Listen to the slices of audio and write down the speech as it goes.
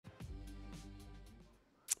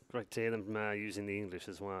great to hear them using the English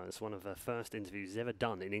as well. It's one of the first interviews he's ever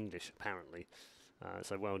done in English, apparently.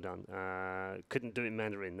 So well done. Couldn't do it in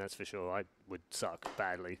Mandarin, that's for sure. I would suck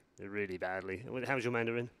badly, really badly. How's your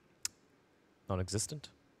Mandarin? Non-existent.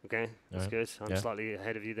 Okay, that's good. I'm slightly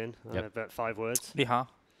ahead of you then. I have about 5 words. Ni hao.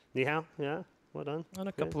 Ni hao, yeah. Well done. And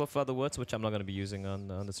a couple of other words, which I'm not going to be using on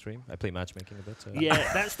the stream. I play matchmaking a bit. So. Yeah,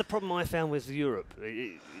 that's the problem I found with Europe.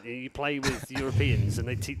 You play with Europeans and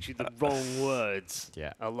they teach you the wrong words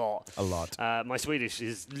a lot. A lot. My Swedish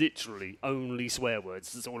is literally only swear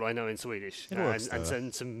words. That's all I know in Swedish.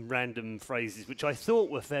 And some random phrases, which I thought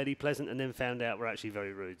were fairly pleasant and then found out were actually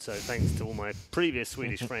very rude. So thanks to all my previous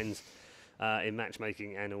Swedish friends in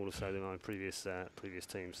matchmaking and also my previous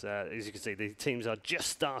teams. As you can see, the teams are just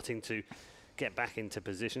starting to get back into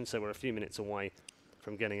position, so we're a few minutes away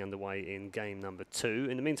from getting underway in game number 2.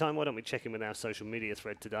 In the meantime, why don't we check in with our social media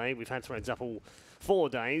thread today? We've had threads up all 4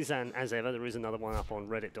 days, and as ever, there is another one up on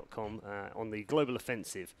reddit.com on the Global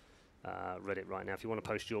Offensive Reddit right now. If you want to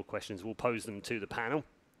post your questions, we'll pose them to the panel.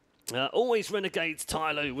 Always Renegades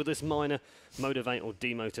TyLoo, will this minor motivate or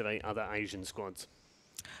demotivate other Asian squads?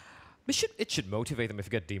 It should motivate them. If you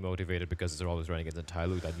get demotivated because they're always running against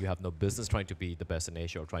TyLoo, then you have no business trying to be the best in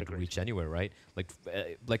Asia or trying to reach anywhere, right?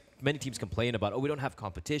 Like many teams complain about, oh, we don't have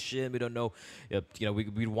competition, we don't know,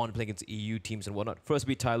 we want to play against EU teams and whatnot. First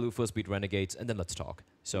beat TyLoo, first beat Renegades, and then let's talk.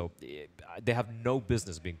 So they have no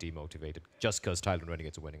business being demotivated just because TyLoo and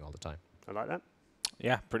Renegades are winning all the time. I like that.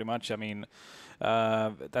 Yeah, pretty much. I mean,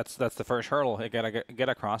 that's the first hurdle you gotta get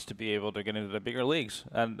across to be able to get into the bigger leagues,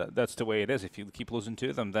 and that's the way it is. If you keep losing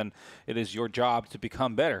to them, then it is your job to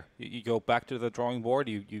become better. You go back to the drawing board.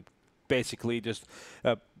 You basically just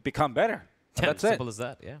become better. That's simple as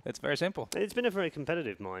that, yeah. It's very simple. It's been a very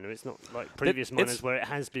competitive minor. It's not like previous minors where it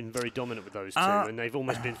has been very dominant with those two, and they've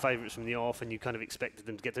almost been favourites from the off, and you kind of expected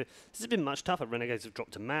them to get to. This has been much tougher. Renegades have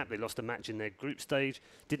dropped a map. They lost a match in their group stage.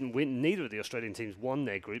 Didn't win. Neither of the Australian teams won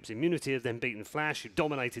their groups. Immunity have then beaten Flash, who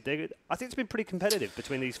dominated their group. I think it's been pretty competitive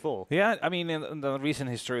between these 4. Yeah, I mean, in the recent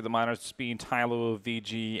history of the minors, being TyLoo,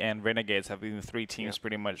 VG, and Renegades have been the 3 teams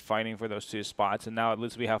pretty much fighting for those 2 spots, and now at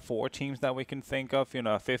least we have 4 teams that we can think of. You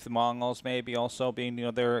know, 5th Mongols maybe also being,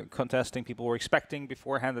 they're contesting. People were expecting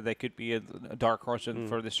beforehand that they could be a dark horse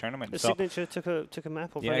for this tournament. The Signature took a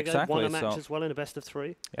map of Renegade, exactly. Won a match as well in a best of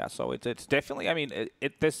 3. Yeah, so it's definitely, I mean,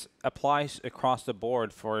 this applies across the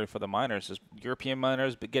board for the minors. European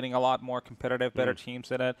minors getting a lot more competitive, better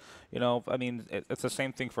teams in it. I mean, it's the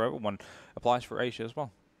same thing for everyone. Applies for Asia as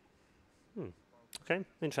well. Okay,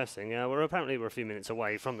 interesting. We're a few minutes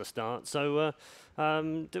away from the start. So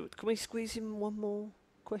can we squeeze in one more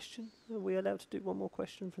question? Are we allowed to do one more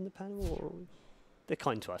question from the panel? Or they're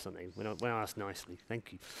kind to us, aren't they? We're asked nicely.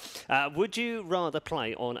 Thank you. Would you rather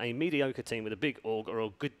play on a mediocre team with a big org or a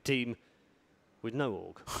good team with no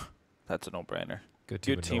org? That's a no-brainer. Good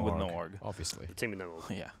team with no org. Obviously. Good team with no org.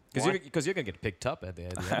 Yeah. Because you're going to get picked up at the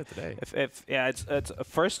end of the day. It's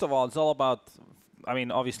first of all, it's all about, I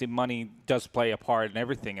mean, obviously money does play a part in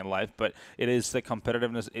everything in life, but it is the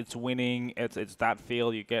competitiveness. It's winning. It's that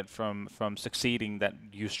feel you get from succeeding that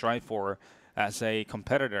you strive for as a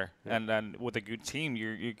competitor. Yeah. And then with a good team,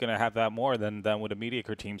 you're going to have that more than with a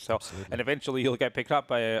mediocre team. So, and eventually you'll get picked up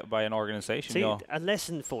by an organization. See, a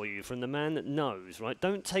lesson for you from the man that knows, right?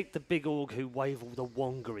 Don't take the big org who wave all the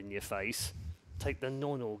wonga in your face. Take the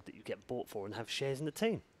non-org that you get bought for and have shares in the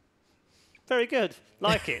team. Very good.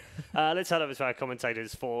 Like it. Let's head over to our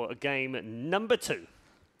commentators for game number 2.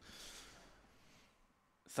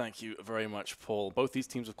 Thank you very much, Paul. Both these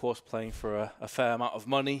teams, of course, playing for a fair amount of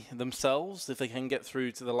money themselves. If they can get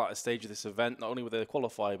through to the latter stage of this event, not only will they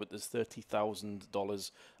qualify, but there's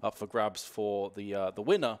 $30,000 up for grabs for the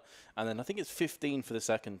winner. And then I think it's 15 for the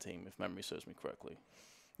second team, if memory serves me correctly.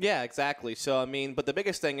 Yeah, exactly. So, I mean, but the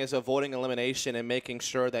biggest thing is avoiding elimination and making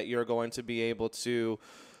sure that you're going to be able to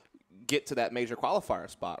get to that major qualifier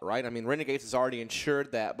spot, right? I mean, Renegades has already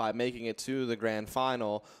ensured that by making it to the grand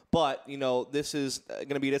final, but, this is going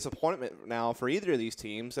to be a disappointment now for either of these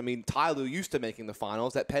teams. I mean, TyLoo used to making the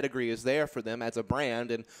finals. That pedigree is there for them as a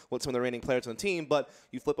brand and with some of the reigning players on the team, but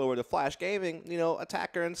you flip over to Flash Gaming,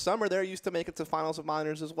 Attacker and Summer, they're used to make it to finals of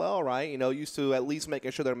minors as well, right? Used to at least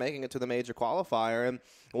making sure they're making it to the major qualifier, and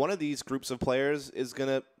one of these groups of players is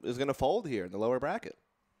gonna fold here in the lower bracket.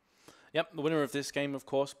 Yep, the winner of this game, of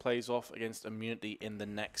course, plays off against Immunity in the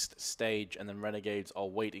next stage, and then Renegades are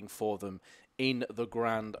waiting for them in the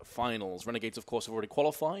grand finals. Renegades, of course, have already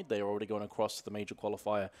qualified. They are already going across to the major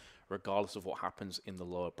qualifier, regardless of what happens in the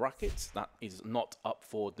lower brackets. That is not up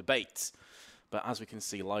for debate. But as we can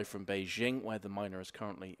see live from Beijing, where the minor is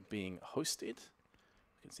currently being hosted,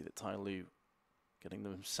 you can see that TyLoo getting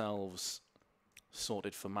themselves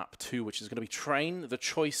sorted for map 2, which is going to be Train, the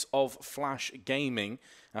choice of Flash Gaming,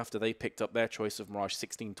 after they picked up their choice of Mirage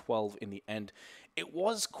 1612 in the end. It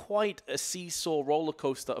was quite a seesaw roller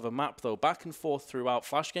coaster of a map, though, back and forth throughout.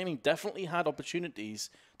 Flash Gaming definitely had opportunities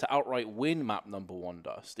to outright win map number 1,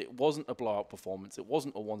 Dust. It wasn't a blowout performance. It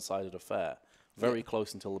wasn't a one-sided affair. Very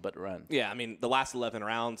close until the bitter end. Yeah, I mean, the last 11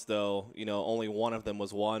 rounds, though, only one of them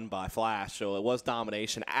was won by Flash, so it was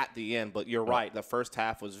domination at the end. But you're right, the first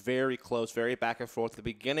half was very close, very back and forth. The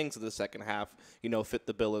beginnings of the second half, fit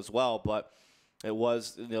the bill as well. But it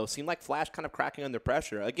was, seemed like Flash kind of cracking under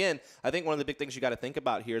pressure. Again, I think one of the big things you got to think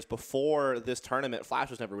about here is before this tournament, Flash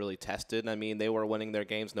was never really tested. I mean, they were winning their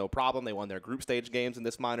games no problem. They won their group stage games in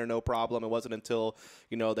this minor no problem. It wasn't until,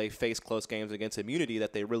 they faced close games against Immunity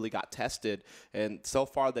that they really got tested. And so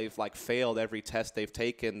far, they've failed every test they've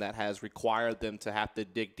taken that has required them to have to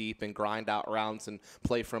dig deep and grind out rounds and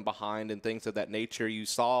play from behind and things of that nature. You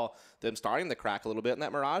saw them starting to crack a little bit in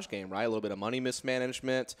that Mirage game, right? A little bit of money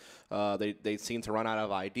mismanagement. They seemed to run out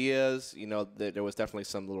of ideas. There was definitely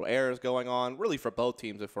some little errors going on, really for both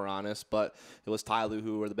teams, if we're honest. But it was TyLoo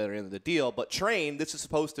who were the better end of the deal. But Train, this is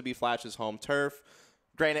supposed to be Flash's home turf.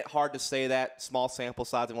 Granted, hard to say that. Small sample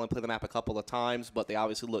size. They've only played the map a couple of times, but they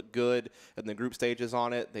obviously look good in the group stages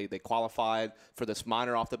on it. They qualified for this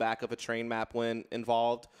minor off the back of a Train map win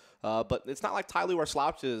involved. But it's not like TyLoo are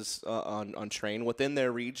slouches on Train. Within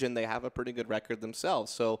their region, they have a pretty good record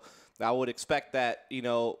themselves. So I would expect that,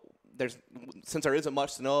 since there isn't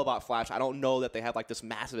much to know about Flash, I don't know that they have this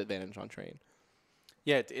massive advantage on Train.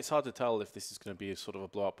 Yeah, it's hard to tell if this is going to be a sort of a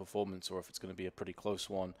blowout performance or if it's going to be a pretty close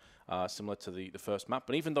one, similar to the first map.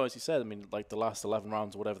 But even though, as you said, I mean, the last 11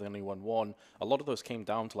 rounds or whatever, they only won 1, a lot of those came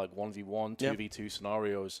down to 1v1, 2v2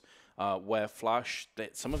 scenarios where Flash,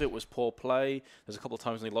 some of it was poor play. There's a couple of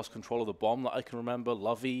times when they lost control of the bomb that I can remember.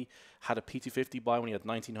 Lovey had a P250 buy when he had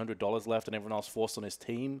 $1,900 left and everyone else forced on his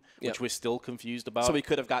team, which we're still confused about. So he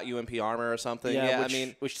could have got UMP armor or something. Yeah,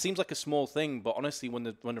 which seems like a small thing, but honestly, when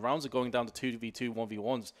the rounds are going down to 2v2,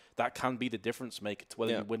 1v1s, that can be the difference maker to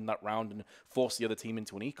whether you win that round and force the other team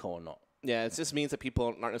into an eco or not. Yeah, it just means that people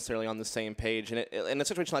aren't necessarily on the same page. And in a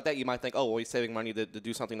situation like that, you might think, oh, well, he's saving money to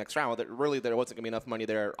do something next round. Well, really, there wasn't going to be enough money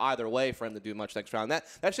there either way for him to do much next round.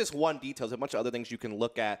 That's just one detail. There's a bunch of other things you can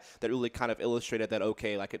look at that really kind of illustrated that,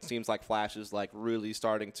 okay, it seems like Flash is really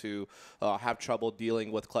starting to have trouble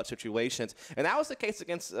dealing with clutch situations. And that was the case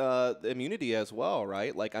against Immunity as well,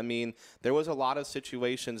 right? There was a lot of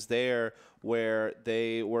situations there where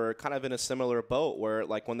they were kind of in a similar boat where,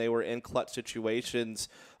 when they were in clutch situations,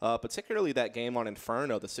 particularly that game on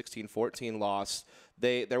Inferno, the 16-14 loss,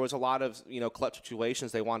 there was a lot of, clutch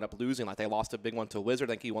situations they wound up losing. They lost a big one to Wizard.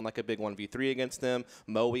 I think he won a big 1v3 against them.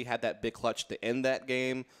 Moe had that big clutch to end that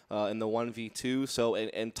game in the 1v2. So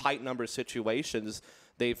in tight number situations,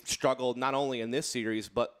 they've struggled not only in this series,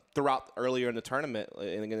 but throughout earlier in the tournament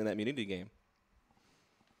in that Immunity game.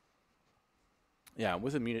 Yeah,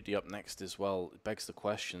 with Immunity up next as well, it begs the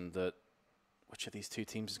question that which of these two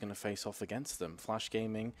teams is going to face off against them? Flash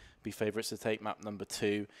Gaming be favourites to take map number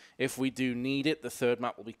 2. If we do need it, the third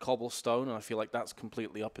map will be Cobblestone, and I feel like that's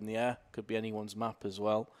completely up in the air. Could be anyone's map as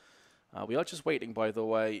well. We are just waiting, by the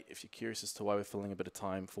way, if you're curious as to why we're filling a bit of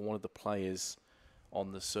time, for one of the players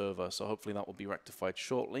on the server, so hopefully that will be rectified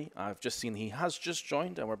shortly. I've just seen he has just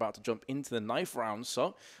joined, and we're about to jump into the knife round,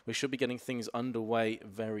 so we should be getting things underway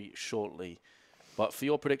very shortly. But for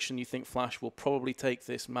your prediction, you think Flash will probably take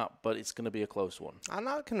this map, but it's going to be a close one. I'm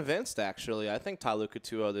not convinced, actually. I think TyLoo could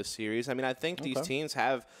 2-0 this series. I think these teams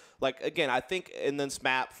have, again, I think in this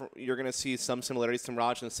map, you're going to see some similarities to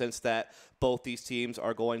Mirage in the sense that both these teams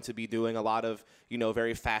are going to be doing a lot of,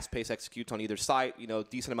 very fast-paced executes on either site,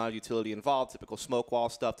 decent amount of utility involved, typical smoke wall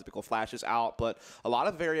stuff, typical flashes out, but a lot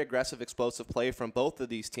of very aggressive, explosive play from both of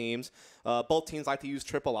these teams. Both teams like to use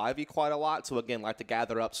triple Ivy quite a lot, so again, like to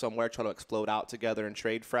gather up somewhere, try to explode out together and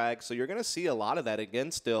trade frags. So you're going to see a lot of that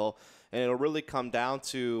again still, and it'll really come down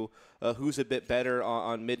to who's a bit better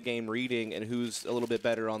on mid-game reading and who's a little bit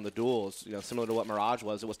better on the duels. Similar to what Mirage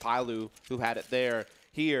was. It was TyLoo who had it there.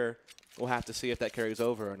 Here, we'll have to see if that carries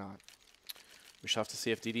over or not. We shall have to see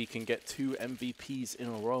if DD can get 2 MVPs in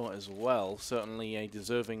a row as well. Certainly a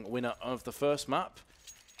deserving winner of the first map.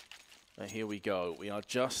 Here we go. We are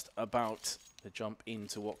just about to jump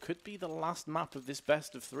into what could be the last map of this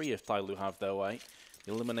best of 3 if TyLoo have their way.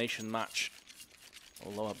 The elimination match, the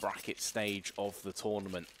lower bracket stage of the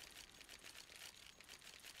tournament.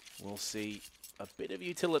 We'll see a bit of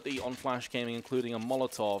utility on Flash Gaming, including a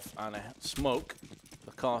Molotov and a smoke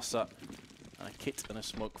for Casa. And a kit and a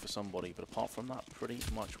smoke for somebody, but apart from that, pretty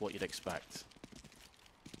much what you'd expect.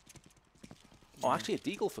 Oh, actually a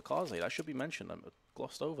deagle for Kaze, that should be mentioned. A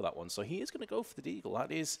glossed over that one. So he is going to go for the deagle.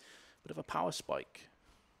 That is a bit of a power spike.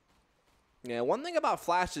 Yeah, one thing about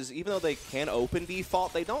Flash is even though they can open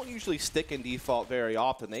default, they don't usually stick in default very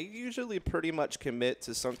often. They usually pretty much commit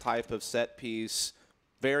to some type of set piece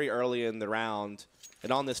very early in the round.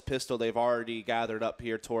 And on this pistol, they've already gathered up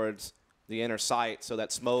here towards the inner sight. So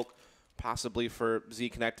that smoke, possibly for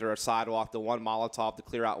Z-Connector or Sidewalk, the one Molotov to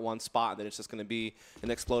clear out one spot, and then it's just going to be an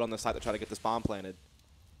explode on the site to try to get this bomb planted.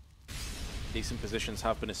 Decent positions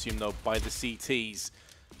have been assumed, though, by the CTs.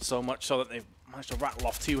 So much so that they've managed to rattle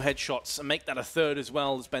off 2 headshots and make that a third as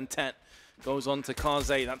well as Bentet goes on to Kaze.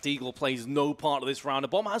 That deagle plays no part of this round. A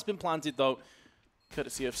bomb has been planted, though,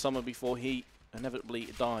 courtesy of Summer before he inevitably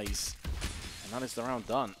dies. And that is the round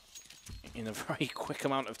done in a very quick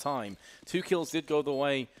amount of time. 2 kills did go the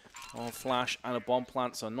way of Flash and a bomb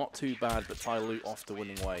plant, so not too bad, but TyLoo off to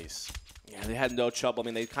winning ways. Yeah, they had no trouble. I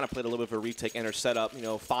mean, they kind of played a little bit of a retake enter setup, you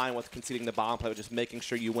know, fine with conceding the bomb play, but just making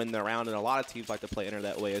sure you win the round. And a lot of teams like to play enter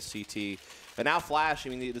that way as CT. But now Flash, I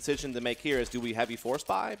mean, the decision to make here is, do we heavy force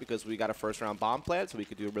buy because we got a first-round bomb plant, so we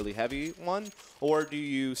could do a really heavy one? Or do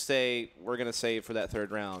you say, we're going to save for that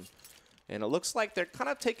third round? And it looks like they're kind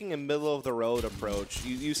of taking a middle-of-the-road approach.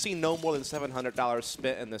 You see no more than $700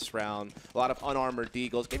 spent in this round. A lot of unarmored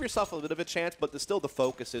deagles. Give yourself a bit of a chance, but still the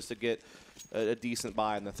focus is to get a decent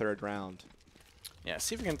buy in the third round. Yeah,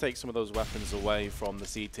 see if we can take some of those weapons away from the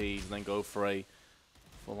CTs and then go for a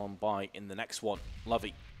full-on buy in the next one.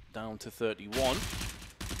 Lovey down to 31.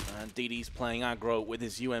 And DD's playing aggro with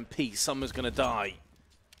his UMP. Summer's going to die.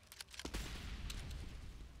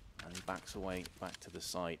 And he backs away back to the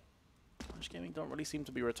site. Flash Gaming don't really seem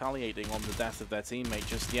to be retaliating on the death of their teammate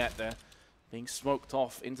just yet. They're being smoked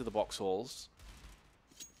off into the box halls.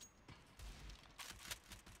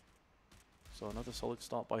 So another solid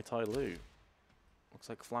start by TyLoo. Looks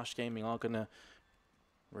like Flash Gaming are going to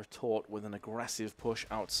retort with an aggressive push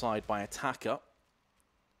outside by Attacker.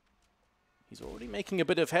 He's already making a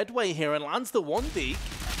bit of headway here and lands the 1D.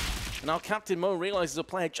 And now Captain Mo realizes a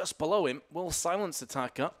player just below him will silence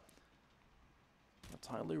Attacker.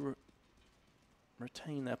 TyLoo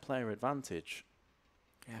retain their player advantage.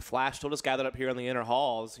 Yeah, Flash still just gathered up here in the inner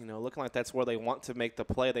halls, you know, looking like that's where they want to make the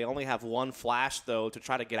play. They only have one Flash, though, to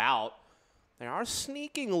try to get out. They are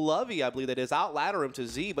sneaking Lovey, I believe that is, out ladder him to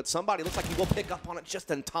Z, but somebody looks like he will pick up on it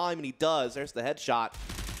just in time, and he does. There's the headshot.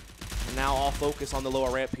 And now all focus on the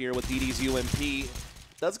lower ramp here with DD's UMP.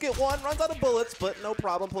 Does get one, runs out of bullets, but no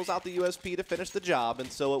problem, pulls out the USP to finish the job,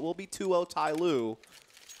 and so it will be 2-0 TyLoo.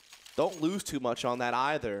 Don't lose too much on that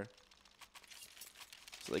either.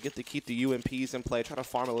 So they get to keep the UMPs in play, try to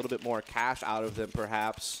farm a little bit more cash out of them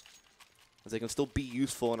perhaps, as they can still be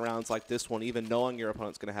useful in rounds like this one, even knowing your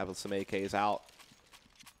opponent's going to have some AKs out.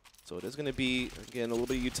 So it is going to be, again, a little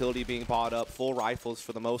bit of utility being bought up. Full rifles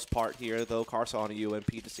for the most part here, though. Carson on a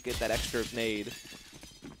UMP just to get that extra nade.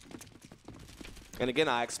 And again,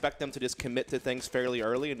 I expect them to just commit to things fairly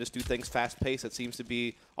early and just do things fast-paced. It seems to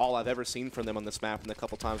be all I've ever seen from them on this map in the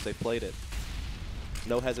couple times they've played it.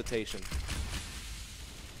 No hesitation.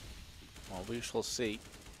 Well, we shall see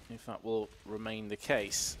if that will remain the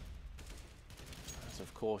case. As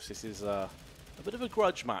of course, this is a bit of a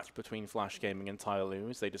grudge match between Flash Gaming and TyLoo,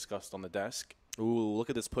 as they discussed on the desk. Ooh, look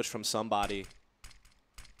at this push from somebody.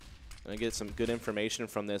 Gonna get some good information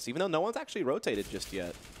from this, even though no one's actually rotated just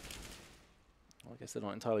yet. Well, I guess they're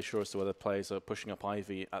not entirely sure as to whether players are pushing up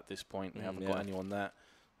Ivy at this point. We haven't got anyone there.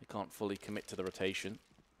 They can't fully commit to the rotation.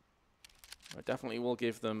 I definitely will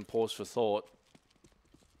give them pause for thought.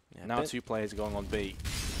 Yeah, now 2 players are going on B.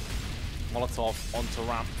 Molotov onto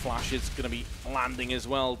ramp. Flash is going to be landing as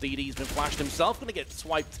well. DD's been flashed himself. Going to get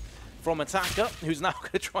swiped from Attacker, who's now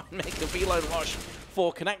going to try and make a beeline rush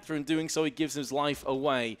for Connector. In doing so, he gives his life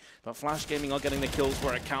away. But Flash Gaming are getting the kills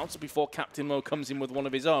where it counts before Captain Mo comes in with one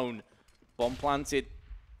of his own. Bomb planted.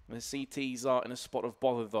 The CTs are in a spot of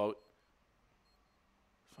bother, though.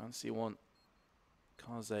 Fancy one.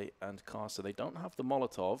 Kaze and Carsa. They don't have the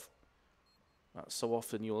Molotov. That's so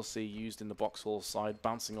often you'll see used in the box hall side,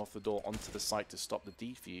 bouncing off the door onto the site to stop the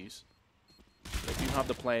defuse. They do have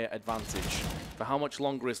the player advantage. For how much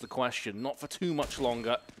longer is the question? Not for too much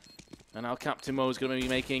longer. And now Captain Mo is going to be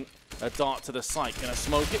making a dart to the site. Going to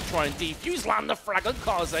smoke it, try and defuse, land the frag on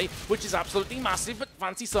Kaze, which is absolutely massive, but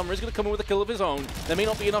Fancy Summer is going to come in with a kill of his own. There may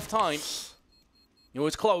not be enough time. It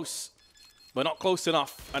was close, but not close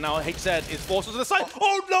enough. And now HZ is forced to the side.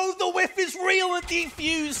 Oh no, the whiff is real and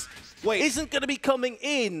defuse isn't going to be coming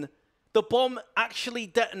in. The bomb actually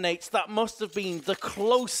detonates. That must have been the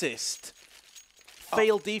closest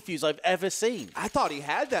failed defuse I've ever seen. I thought he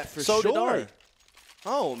had that for sure. So did I.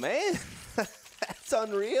 Oh, man. That's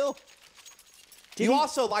unreal. You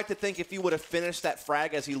also like to think if he would have finished that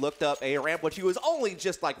frag as he looked up A-ramp, which he was only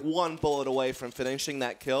just like one bullet away from finishing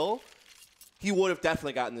that kill, he would have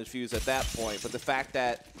definitely gotten the defuse at that point. But the fact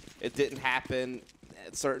that it didn't happen,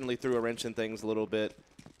 it certainly threw a wrench in things a little bit.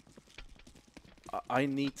 I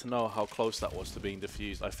need to know how close that was to being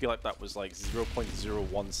defused. I feel like that was like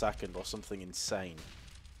 0.01 second or something insane.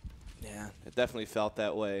 Yeah, it definitely felt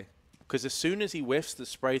that way. Because as soon as he whiffs the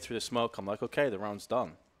spray through the smoke, I'm like, okay, the round's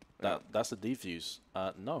done. That's the defuse.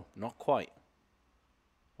 No, not quite.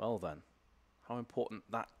 Well then, how important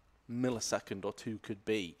that millisecond or two could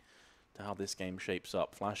be to how this game shapes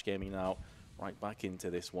up. Flash Gaming now right back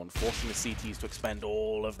into this one, forcing the CTs to expend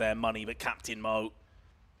all of their money, but Captain Mo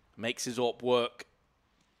makes his AWP work.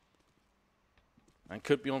 And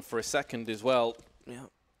could be on for a second as well. Yeah.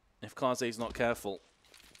 If Kaze's not careful.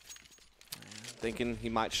 Thinking he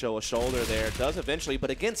might show a shoulder there. Does eventually, but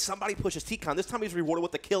again, somebody pushes T-Con. This time he's rewarded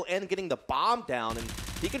with the kill and getting the bomb down, and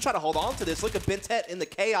he can try to hold on to this. Look at Bentet in the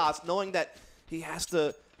chaos, knowing that he has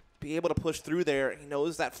to be able to push through there. He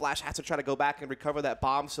knows that Flash has to try to go back and recover that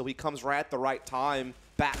bomb, so he comes right at the right time,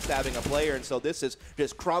 backstabbing a player, and so this is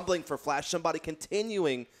just crumbling for Flash. Somebody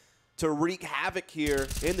continuing to wreak havoc here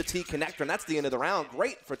in the T-connector, and that's the end of the round.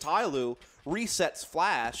 Great for TyLoo. Resets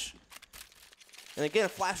Flash. And again,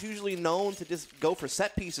 Flash usually known to just go for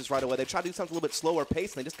set pieces right away. They try to do something a little bit slower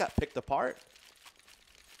pace, and they just got picked apart.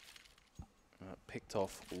 Picked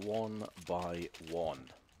off one by one.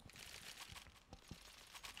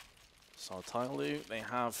 So TyLoo, they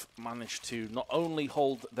have managed to not only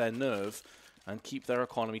hold their nerve and keep their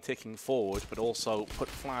economy ticking forward, but also put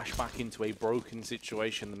Flash back into a broken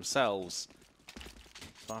situation themselves.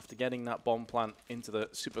 So after getting that bomb plant into the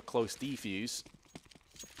super close defuse,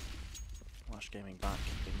 Flash Gaming back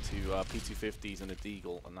into P250s and a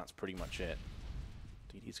Deagle, and that's pretty much it.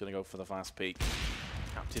 DD's going to go for the fast peek.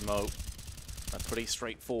 Captain Mo, a pretty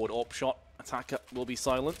straightforward AWP shot. Attacker will be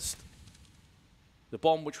silenced. The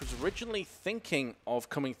bomb, which was originally thinking of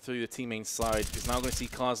coming through the team main side, is now going to see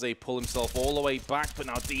Kaze pull himself all the way back, but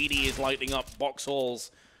now DD is lighting up box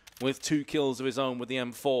halls with 2 kills of his own with the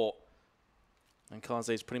M4. And Kaze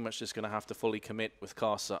is pretty much just going to have to fully commit with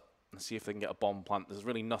Karsa and see if they can get a bomb plant. There's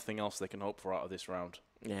really nothing else they can hope for out of this round.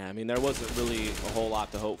 Yeah, I mean, there wasn't really a whole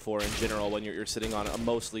lot to hope for in general when you're sitting on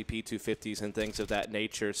mostly P250s and things of that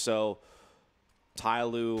nature. So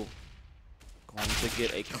TyLoo going to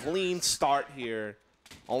get a clean start here.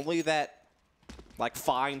 Only that like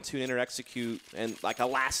fine-tune inter-execute and like a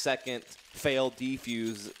last-second failed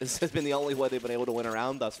defuse has been the only way they've been able to win a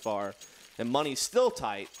round thus far. And money's still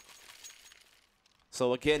tight.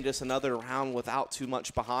 So again, just another round without too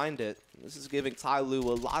much behind it. This is giving TyLoo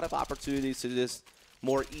a lot of opportunities to just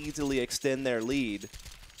more easily extend their lead,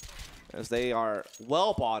 as they are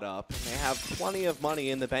well bought up. And they have plenty of money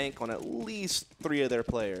in the bank on at least 3 of their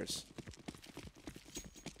players.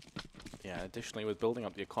 Yeah, additionally, with building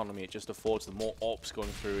up the economy, it just affords them more AWPs going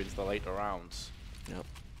through into the later rounds. Yep.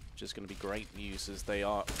 Which is going to be great news, as they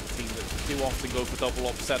are a team that do often go for double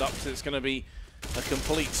AWP setups. It's going to be a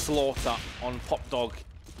complete slaughter on Pop Dog.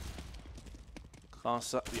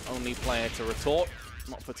 Karsa, the only player to retort.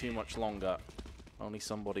 Not for too much longer. Only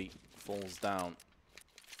somebody falls down.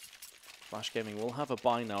 Flash Gaming will have a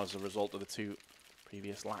buy now as a result of the 2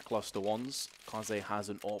 previous lackluster ones. Kaze has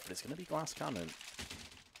an AWP, but it's going to be Glass Cannon.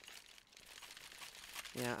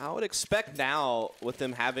 Yeah, I would expect now with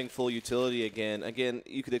them having full utility again,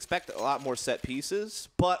 you could expect a lot more set pieces,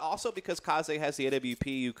 but also because Kaze has the AWP,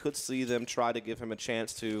 you could see them try to give him a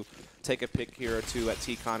chance to take a pick here or 2 at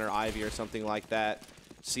T-Con or Ivy or something like that,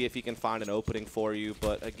 see if he can find an opening for you.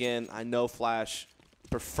 But again, I know Flash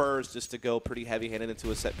prefers just to go pretty heavy-handed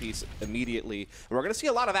into a set piece immediately. And we're going to see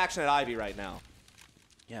a lot of action at Ivy right now.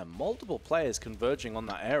 Yeah, multiple players converging on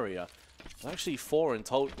that area. There's actually 4 in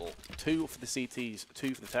total. 2 for the CTs,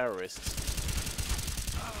 2 for the terrorists.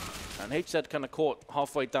 And HZ kind of caught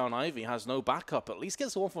halfway down Ivy, has no backup. At least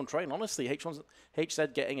gets the 1 from train. Honestly,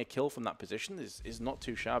 HZ getting a kill from that position is not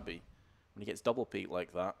too shabby when he gets double peaked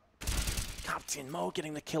like that. Captain Mo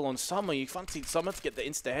getting the kill on Summer. You fancied Summer to get the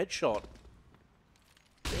insta-headshot.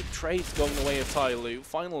 Big trades going the way of TyLoo.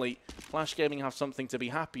 Finally, Flash Gaming have something to be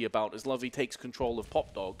happy about as Lovey takes control of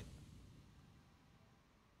Pop Dog.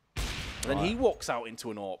 And then he walks out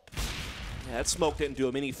into an AWP. Yeah, that smoke didn't do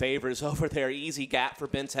him any favors over there. Easy gap for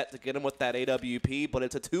Bentet to get him with that AWP, but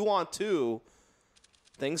it's a 2-on-2.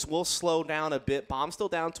 Things will slow down a bit. Bomb still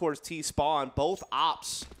down towards T-spawn. Both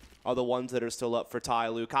ops are the ones that are still up for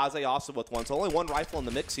TyLoo. Kaze also with 1, so only 1 rifle in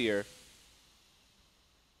the mix here.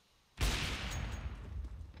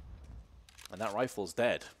 And that rifle's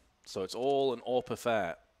dead. So it's all an AWP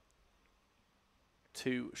affair.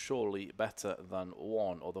 two surely better than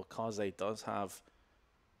one, although Kaze does have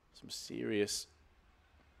some serious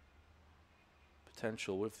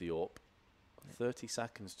potential with the AWP. 30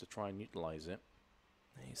 seconds to try and utilize it.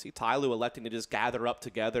 You see TyLoo electing to just gather up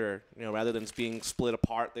together, rather than being split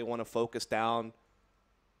apart. They want to focus down,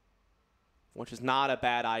 which is not a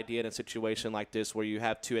bad idea in a situation like this where you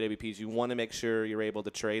have two AWPs. You want to make sure you're able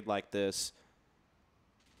to trade like this.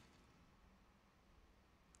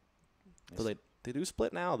 So they do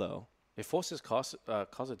split now, though. It forces Kaze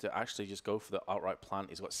to actually just go for the outright plant.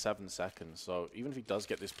 He's got 7 seconds, so even if he does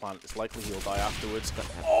get this plant, it's likely he'll die afterwards.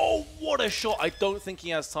 Oh, what a shot! I don't think he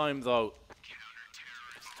has time, though.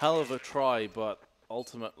 Hell of a try, but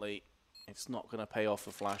ultimately, it's not going to pay off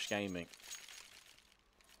for Flash Gaming.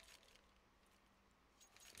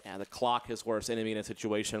 Yeah, the clock is worst enemy in a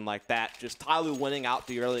situation like that. Just TyLoo winning out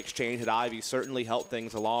the early exchange at Ivy certainly helped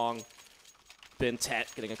things along.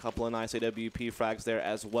 BenTeT getting a couple of nice AWP frags there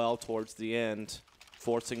as well towards the end,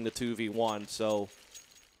 forcing the 2v1. So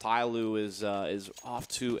TyLoo is off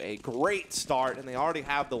to a great start, and they already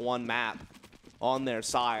have the one map on their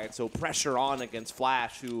side. So pressure on against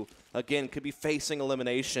Flash, who, again, could be facing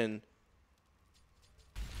elimination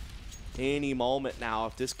any moment now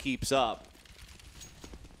if this keeps up.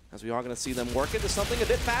 As we are going to see them work into something a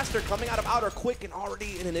bit faster, coming out of outer quick, and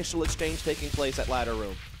already an initial exchange taking place at ladder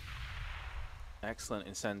room. Excellent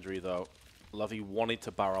incendiary, though. Lovey wanted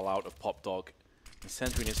to barrel out of Pop Dog.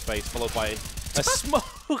 Incendiary in his face, followed by a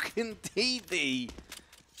smoke in DD.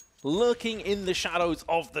 Lurking in the shadows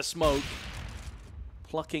of the smoke.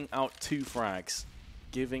 Plucking out 2 frags.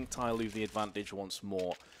 Giving TyLoo the advantage once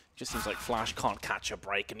more. Just seems like Flash can't catch a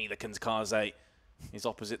break, and neither can Kaze. His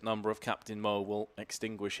opposite number of Captain Mo will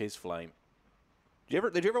extinguish his flame.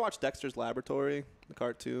 Did you ever watch Dexter's Laboratory, the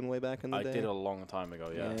cartoon way back in the day? I did a long time ago,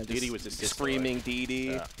 yeah. Dee was his sister, screaming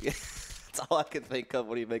Dee. Yeah. That's all I can think of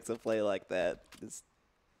when he makes a play like that. Just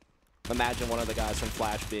imagine one of the guys from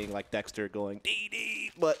Flash being like Dexter going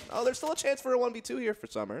Dee. But there's still a chance for a 1v2 here for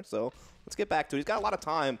Summer. So let's get back to it. He's got a lot of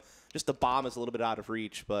time. Just the bomb is a little bit out of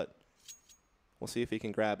reach, but we'll see if he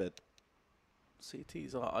can grab it.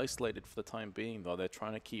 CTs are isolated for the time being, though. They're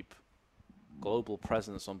trying to keep global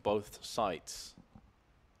presence on both sites.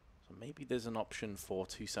 So maybe there's an option for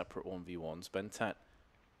 2 separate 1v1s. BenTeT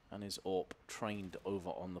and his AWP trained over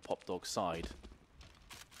on the Pop Dog side.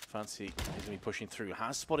 Fancy is going to be pushing through.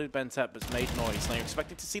 Has spotted BenTeT, but's made noise. Now you're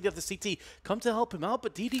expecting to see the other CT come to help him out,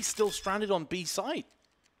 but DD's still stranded on B side.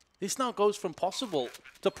 This now goes from possible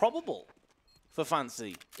to probable for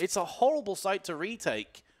Fancy. It's a horrible site to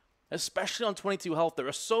retake, especially on 22 health. There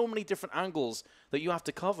are so many different angles that you have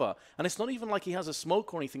to cover. And it's not even like he has a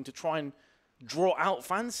smoke or anything to try and draw out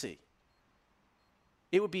Fancy.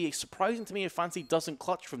 It would be surprising to me if Fancy doesn't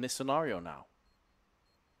clutch from this scenario now.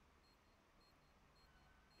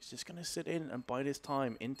 He's just going to sit in and bide his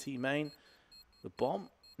time in T main. The bomb,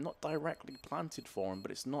 not directly planted for him,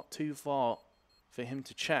 but it's not too far for him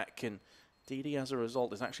to check. And DD, as a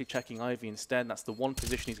result, is actually checking Ivy instead. That's the one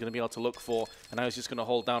position he's going to be able to look for. And now he's just going to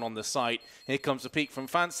hold down on the site. Here comes the peek from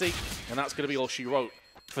Fancy. And that's going to be all she wrote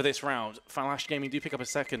for this round. Flash Gaming do pick up a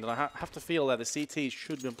second. And I have to feel that the CTs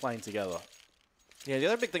should have been playing together. Yeah, the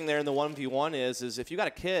other big thing there in the 1v1 is if you got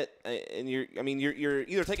a kit and you're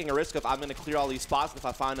either taking a risk of I'm going to clear all these spots, and if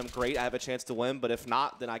I find them, great, I have a chance to win. But if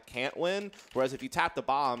not, then I can't win. Whereas if you tap the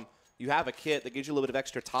bomb, you have a kit that gives you a little bit of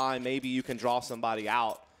extra time. Maybe you can draw somebody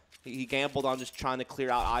out. He gambled on just trying to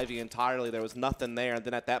clear out Ivy entirely. There was nothing there, and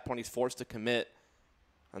then at that point he's forced to commit.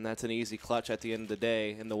 And that's an easy clutch at the end of the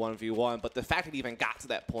day in the 1v1. But the fact that he even got to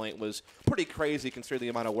that point was pretty crazy considering the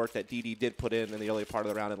amount of work that DD did put in the early part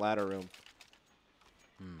of the round in ladder room.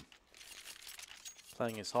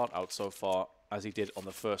 Playing his heart out so far, as he did on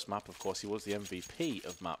the first map. Of course, he was the MVP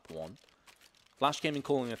of map 1. Flash Gaming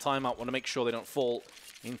calling a timeout. Want to make sure they don't fall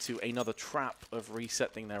into another trap of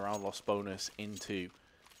resetting their round loss bonus into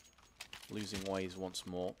losing ways once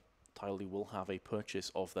more. TyLoo will have a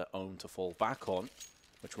purchase of their own to fall back on,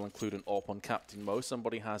 which will include an AWP on Captain Mo.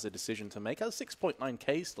 Somebody has a decision to make. Has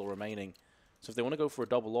 6.9k still remaining. So if they want to go for a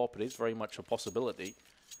double AWP, it is very much a possibility.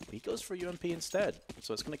 He goes for a UMP instead,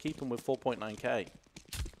 so it's going to keep him with 4.9k.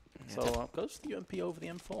 So goes for the UMP over the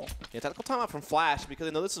M4. Yeah, tactical timeout from Flash because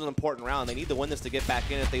they know this is an important round. They need to win this to get back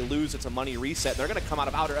in. If they lose, it's a money reset. They're going to come out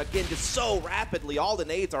of outer again just so rapidly. All the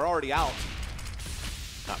nades are already out.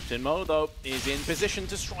 Captain Mo, though, is in position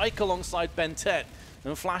to strike alongside BenTeT.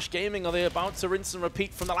 And Flash Gaming, are they about to rinse and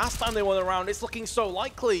repeat from the last time they won the round? It's looking so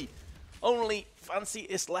likely. Only Fancy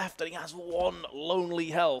is left, and he has 1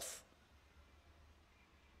 lonely health.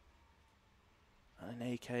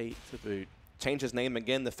 An AK to boot. Change his name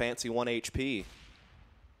again, the Fancy 1 HP.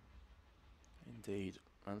 Indeed.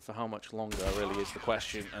 And for how much longer really is the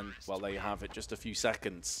question. And, well, there you have it. Just a few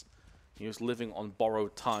seconds. He was living on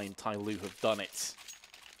borrowed time. TyLoo have done it.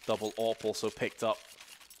 Double AWP also picked up.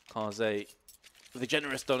 Kaze with a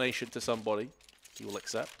generous donation to somebody he will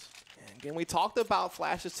accept. Again, we talked about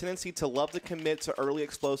Flash's tendency to love to commit to early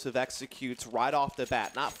explosive executes right off the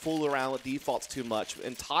bat, not fool around with defaults too much.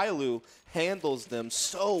 And TyLoo handles them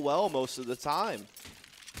so well most of the time.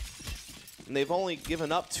 And they've only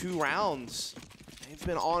given up 2 rounds. They've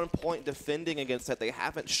been on point defending against that. They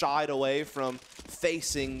haven't shied away from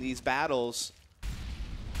facing these battles.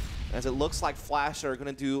 As it looks like Flash are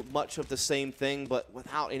going to do much of the same thing, but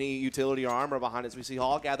without any utility or armor behind it. As we see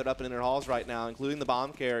all gathered up in their halls right now, including the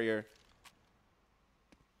bomb carrier.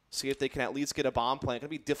 See if they can at least get a bomb plant. It's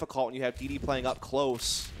going to be difficult when you have DD playing up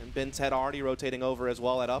close. And BenTeT already rotating over as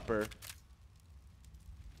well at upper.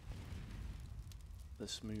 The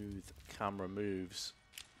smooth camera moves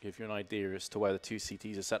give you an idea as to where the 2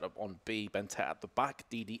 CTs are set up on B. BenTeT at the back,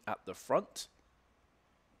 DD at the front.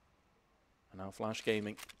 And now Flash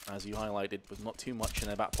Gaming, as you highlighted, with not too much in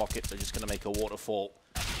their back pocket. They're just going to make a waterfall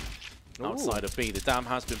outside of B. The dam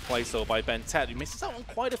has been placed, though, by BenTeT, who misses out on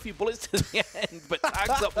quite a few bullets to the end, but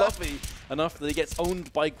tags up Luffy enough that he gets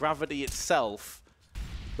owned by gravity itself.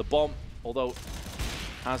 The bomb, although,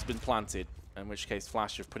 has been planted, in which case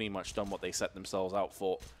Flash have pretty much done what they set themselves out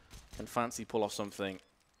for. Can Fancy pull off something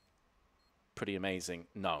pretty amazing?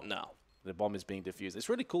 No. The bomb is being defused. It's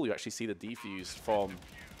really cool you actually see the defuse from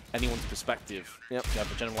anyone's perspective. Yep. You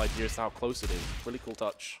have a general idea as to how close it is. Really cool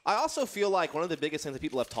touch. I also feel like one of the biggest things that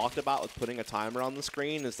people have talked about with putting a timer on the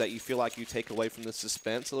screen is that you feel like you take away from the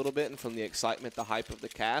suspense a little bit and from the excitement, the hype of the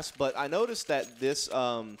cast. But I noticed that this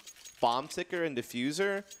bomb ticker and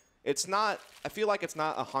diffuser, it's not, I feel like it's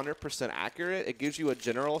not 100% accurate. It gives you a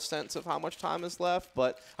general sense of how much time is left,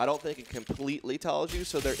 but I don't think it completely tells you.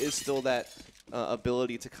 So there is still that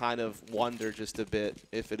ability to kind of wonder just a bit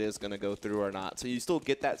if it is going to go through or not. So you still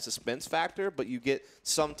get that suspense factor, but you get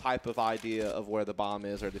some type of idea of where the bomb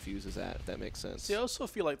is or the fuse is at, if that makes sense. See, I also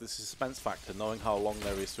feel like the suspense factor, knowing how long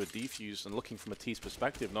there is to a defuse and looking from a T's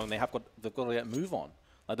perspective, knowing they've got to get move on.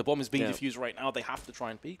 Like the bomb is being defused right now, they have to try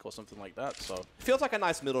and peek or something like that. So it feels like a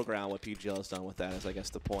nice middle ground what PGL has done with that is I guess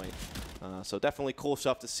the point. So definitely cool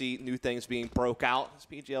stuff to see new things being broke out.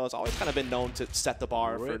 PGL has always kind of been known to set the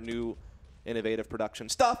bar for new innovative production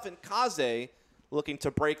stuff. And Kaze looking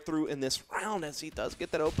to break through in this round as he does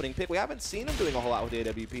get that opening pick. We haven't seen him doing a whole lot with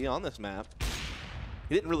AWP on this map.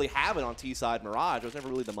 He didn't really have it on T-side Mirage. There was never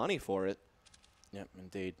really the money for it. Yep,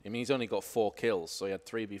 indeed. I mean, he's only got 4 kills, so he had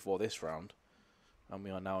 3 before this round. And we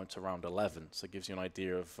are now into round 11, so it gives you an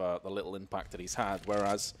idea of the little impact that he's had.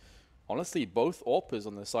 Whereas, honestly, both AWPers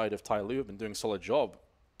on the side of TyLoo have been doing a solid job.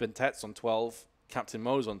 BenTeT's on 12, Captain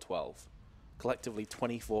Mo's on 12. Collectively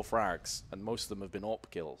 24 frags, and most of them have been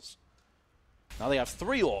AWP kills. Now they have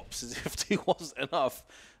 3 AWPs, as if 2 wasn't enough,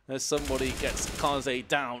 as somebody gets Kaze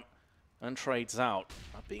down and trades out.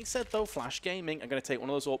 That being said, though, Flash Gaming are going to take one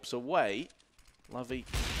of those AWPs away. Lovey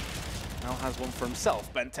now has one for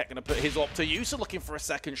himself. BenTeT going to put his AWP to use, so looking for a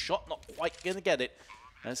second shot, not quite going to get it,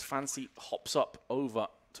 as Fancy hops up over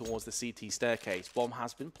towards the CT staircase. Bomb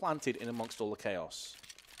has been planted in amongst all the chaos.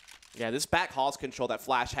 Yeah, this back halls control that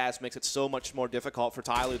Flash has makes it so much more difficult for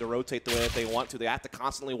TyLoo to rotate the way that they want to. They have to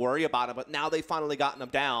constantly worry about it, but now they've finally gotten them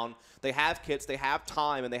down. They have kits, they have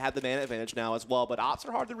time, and they have the man advantage now as well, but ops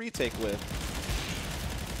are hard to retake with.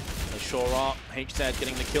 They sure are. HZ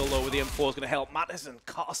getting the kill, though, with the M4 is going to help. Madison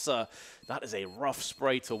Casa, that is a rough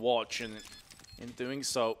spray to watch, and in doing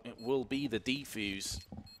so, it will be the defuse.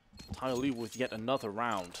 TyLoo with yet another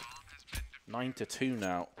round. 9-2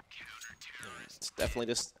 now. It's definitely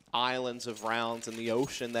just islands of rounds in the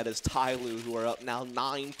ocean that is TyLoo, who are up now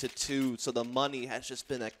 9-2. So the money has just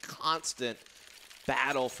been a constant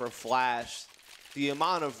battle for Flash. The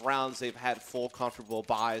amount of rounds they've had full comfortable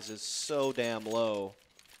buys is so damn low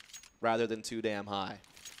rather than too damn high.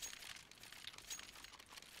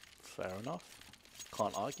 Fair enough.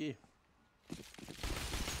 Can't argue.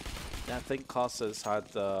 Yeah, I think Kase's had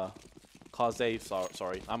Kaze,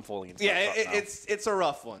 sorry, I'm falling into that trap now. It's a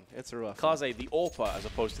rough one. It's a rough one. Kaze, the AWPer, as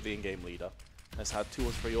opposed to the in-game leader, has had 2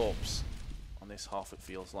 or 3 AWPs on this half, it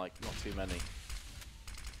feels like. Not too many.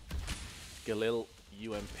 Galil,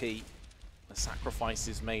 UMP, the sacrifice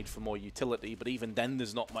is made for more utility, but even then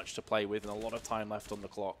there's not much to play with and a lot of time left on the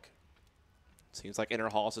clock. Seems like Inner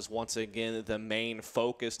Halls is once again the main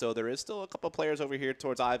focus, though there is still a couple players over here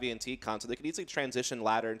towards Ivy and T-Con, so they could easily transition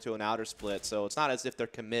ladder into an outer split, so it's not as if they're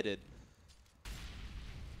committed.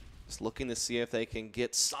 Just looking to see if they can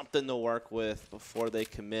get something to work with before they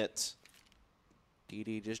commit.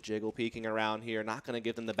 DD just jiggle peeking around here. Not going to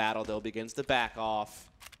give them the battle, though. Begins to back off.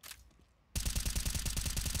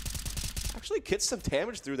 Actually gets some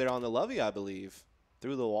damage through there on the Lovey, I believe.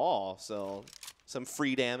 Through the wall, so some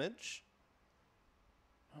free damage.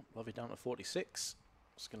 Oh, Lovey down to 46.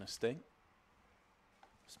 It's going to sting.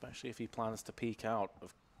 Especially if he plans to peek out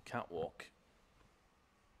of Catwalk.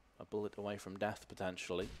 A bullet away from death,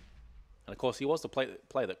 potentially. And of course, he was the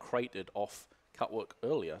player that crated off Catwalk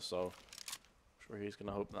earlier, so I'm sure he's going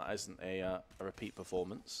to hope that isn't a repeat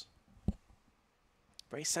performance.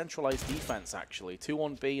 Very centralized defense, actually. 2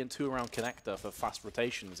 on B and 2 around connector for fast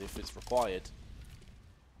rotations if it's required.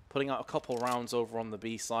 Putting out a couple rounds over on the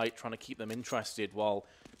B side, trying to keep them interested while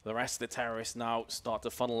the rest of the terrorists now start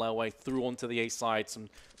to funnel their way through onto the A side. Some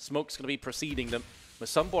smoke's going to be preceding them. With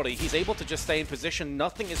somebody, he's able to just stay in position.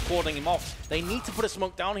 Nothing is cording him off. They need to put a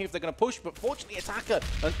smoke down here if they're going to push, but fortunately Attacker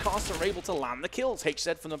and Caster are able to land the kills.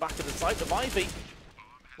 HZ from the back of the side of Ivy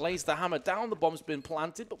lays the hammer down. The bomb's been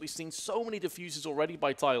planted, but we've seen so many diffusers already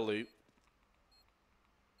by TyLoo.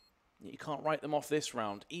 You can't write them off this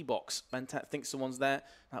round. E-Box, Bentet thinks someone's there.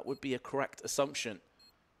 That would be a correct assumption.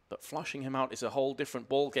 But flushing him out is a whole different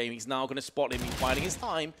ball game. He's now going to spot him. He's biding his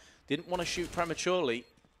time. Didn't want to shoot prematurely.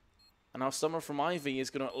 And now Summer from Ivy is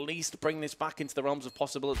going to at least bring this back into the realms of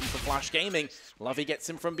possibility for Flash Gaming. Lovey gets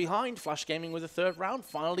him from behind. Flash Gaming with a 3rd round.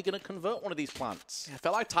 Finally going to convert one of these plants. Yeah, I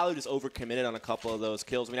felt like TyLoo just overcommitted on a couple of those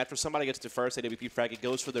kills. I mean, after somebody gets to first AWP frag, he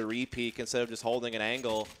goes for the repeat instead of just holding an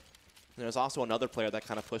angle. And there's also another player that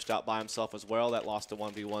kind of pushed out by himself as well that lost a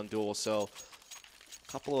 1v1 duel. So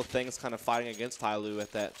a couple of things kind of fighting against TyLoo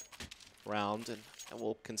at that round. And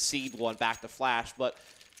we'll concede one back to Flash. But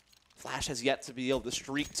Flash has yet to be able to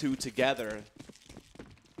streak 2 together.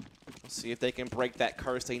 We'll see if they can break that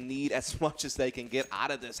curse. They need as much as they can get out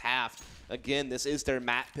of this half. Again, this is their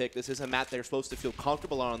map pick. This is a map they're supposed to feel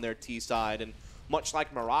comfortable on their T side. And much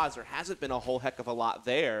like Mirage, there hasn't been a whole heck of a lot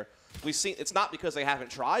there. We've seen it's not because they haven't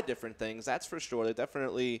tried different things, that's for sure. They've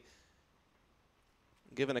definitely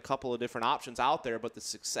given a couple of different options out there, but the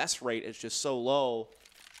success rate is just so low.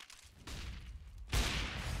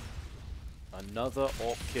 Another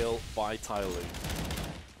AWP kill by TyLoo.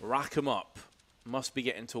 Rack 'em up. Must be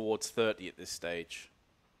getting towards 30 at this stage.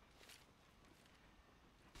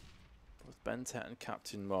 Both Bentet and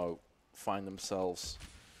Captain Mo find themselves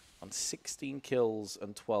on 16 kills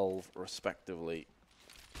and 12 respectively.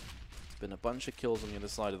 There's been a bunch of kills on the other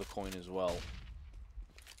side of the coin as well.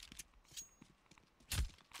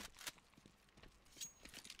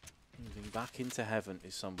 Moving back into heaven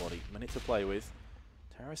is somebody. Minute to play with.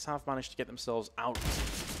 Terrorists have managed to get themselves out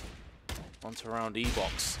onto around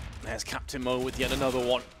E-Box. There's Captain Mo with yet another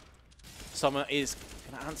one. Summer is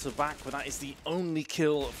going to answer back, but that is the only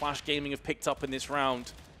kill Flash Gaming have picked up in this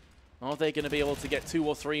round. Are they going to be able to get 2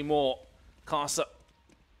 or 3 more? Carcer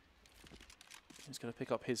is going to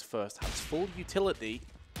pick up his first. Has full utility.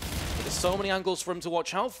 But there's so many angles for him to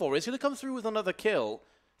watch out for. Is he going to come through with another kill?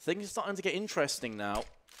 Things are starting to get interesting now.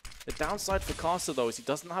 The downside for Carcer, though, is he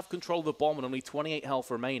doesn't have control of the bomb and only 28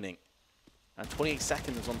 health remaining. And 28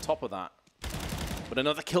 seconds on top of that. But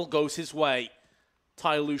another kill goes his way.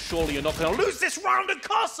 TyLoo, surely you're not going to lose this round, and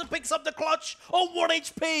Carcer picks up the clutch on 1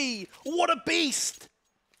 HP. What a beast.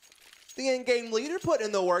 The in-game leader put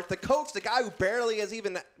in the work. The coach, the guy who barely has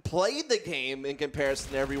even played the game in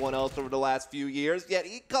comparison to everyone else over the last few years, yet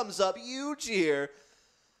he comes up huge here.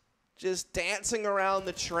 Just dancing around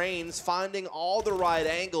the trains, finding all the right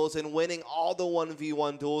angles, and winning all the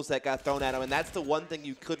 1v1 duels that got thrown at him. And that's the one thing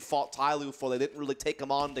you could fault TyLoo for. They didn't really take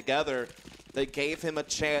him on together. They gave him a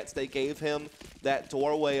chance. They gave him that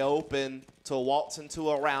doorway open to waltz into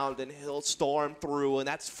a round, and he'll storm through. And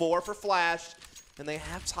that's 4 for Flash. And they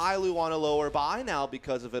have TyLoo on a lower buy now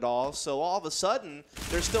because of it all. So all of a sudden,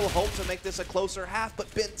 there's still hope to make this a closer half. But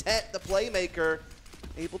Bentet, the playmaker,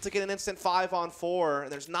 able to get an instant 5-on-4,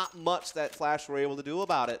 and there's not much that Flash were able to do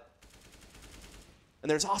about it.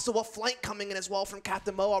 And there's also a flank coming in as well from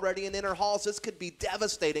Captain Mo already in inner halls. This could be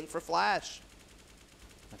devastating for Flash.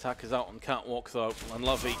 Attackers out on Catwalk, though, and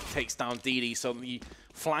Lovey takes down DD, so the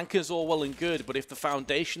flankers all well and good, but if the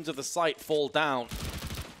foundations of the site fall down,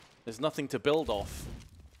 there's nothing to build off.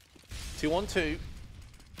 2 on 2.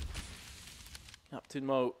 Captain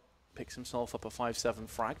Mo picks himself up a 5-7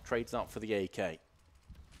 frag, trades out for the AK.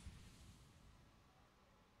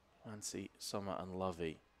 Fancy, Summer, and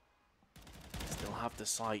Lovey still have the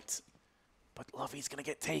site, but Lovey's going to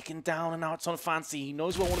get taken down, and now it's on Fancy. He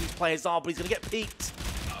knows where one of these players are, but he's going to get peeked.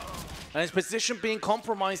 And his position being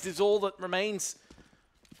compromised is all that remains.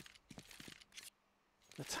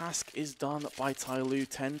 The task is done by TyLoo,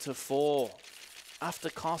 10-4. after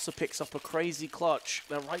Casa picks up a crazy clutch,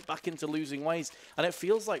 they're right back into losing ways. And it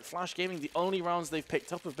feels like Flash Gaming, the only rounds they've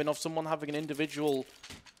picked up have been off someone having an individual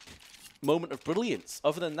moment of brilliance.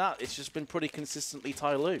 Other than that, it's just been pretty consistently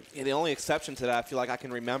TyLoo. Yeah, the only exception to that I feel like I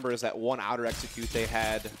can remember is that one outer execute they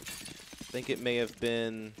had. I think it may have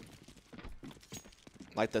been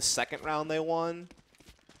like the second round they won,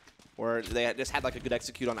 where they just had like a good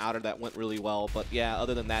execute on outer that went really well. But yeah,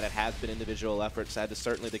 other than that, it has been individual efforts. That is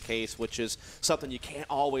certainly the case, which is something you can't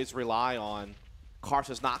always rely on.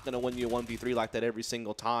 Karsa's not going to win you a 1v3 like that every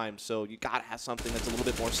single time, so you got to have something that's a little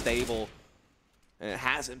bit more stable. And it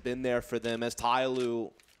hasn't been there for them, as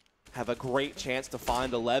TyLoo have a great chance to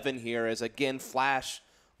find 11 here, as again, Flash,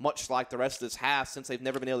 much like the rest of this half, since they've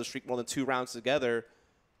never been able to streak more than 2 rounds together,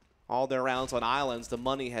 all their rounds on islands, the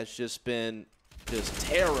money has just been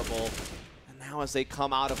terrible. And now as they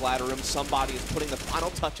come out of ladder room, somebody is putting the final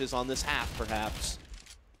touches on this half, perhaps.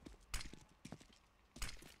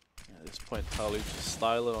 At this point, TyLoo just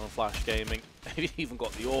styling on Flash Gaming. Maybe even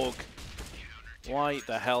got the org. Why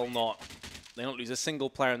the hell not? They don't lose a single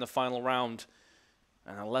player in the final round.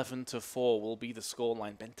 And 11-4 will be the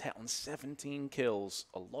scoreline. Bentet on 17 kills.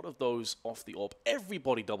 A lot of those off the orb.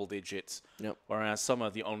 Everybody double digits. Yep. Whereas Summer,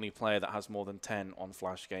 the only player that has more than 10 on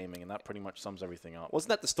Flash Gaming. And that pretty much sums everything up. Wasn't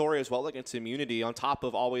that the story as well against Immunity, on top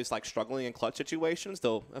of always like struggling in clutch situations?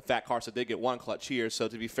 Though, in fact, Karsa did get 1 clutch here, so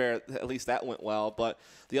to be fair, at least that went well. But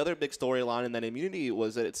the other big storyline in that Immunity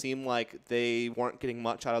was that it seemed like they weren't getting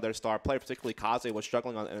much out of their star player, particularly Kaze was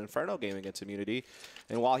struggling on an Inferno game against Immunity.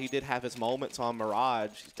 And while he did have his moments on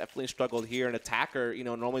Mirage, he's definitely struggled here. An attacker, you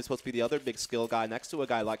know, normally supposed to be the other big skill guy next to a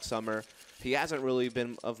guy like Summer. He hasn't really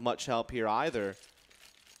been of much help here either.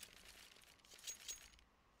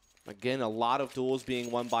 Again, a lot of duels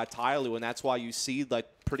being won by TyLoo, and that's why you see like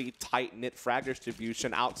pretty tight-knit frag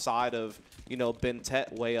distribution outside of, you know,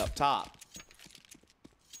 Bentet way up top.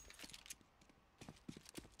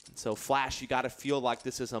 So Flash, you got to feel like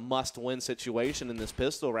this is a must-win situation in this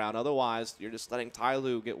pistol round. Otherwise, you're just letting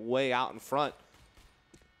TyLoo get way out in front.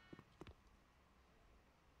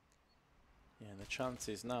 Yeah, and the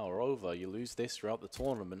chances now are over. You lose this throughout the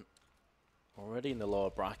tournament. Already in the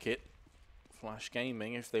lower bracket. Flash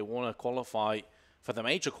Gaming, if they want to qualify for the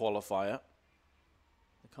major qualifier,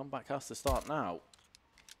 the comeback has to start now.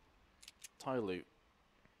 TyLoo,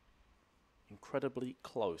 incredibly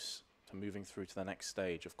close to moving through to the next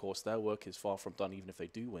stage. Of course, their work is far from done, even if they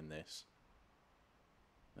do win this.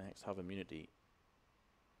 They next have Immunity.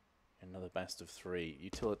 Another best of 3.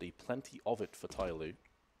 Utility, plenty of it for TyLoo.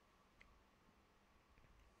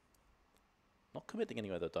 Not committing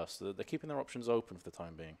anywhere, though, Dust. They're keeping their options open for the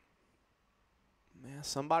time being. Yeah,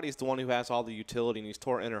 somebody's the one who has all the utility in these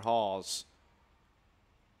Tor inner halls.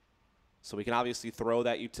 So we can obviously throw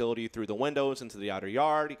that utility through the windows into the outer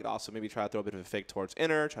yard. You could also maybe try to throw a bit of a fake towards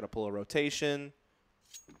inner, try to pull a rotation.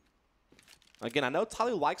 Again, I know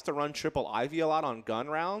TyLoo likes to run triple Ivy a lot on gun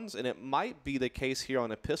rounds, and it might be the case here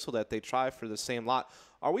on a pistol that they try for the same lot.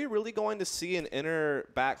 Are we really going to see an inner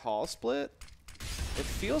back hall split? It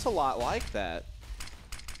feels a lot like that.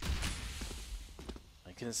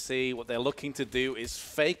 You can see what they're looking to do is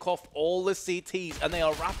fake off all the CTs, and they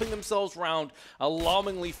are wrapping themselves around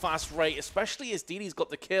alarmingly fast rate, especially as DD's got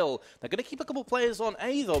the kill. They're going to keep a couple players on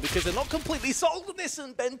A, though, because they're not completely sold on this,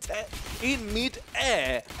 and Bentet in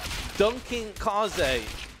mid-air, dunking Kaze.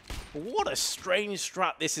 What a strange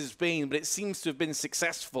strat this has been, but it seems to have been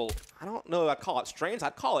successful. I don't know if I'd call it strange.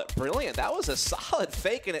 I'd call it brilliant. That was a solid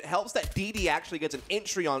fake, and it helps that DD actually gets an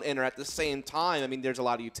entry on inner at the same time. I mean, there's a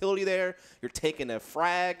lot of utility there. You're taking a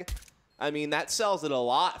frag. I mean, that sells it a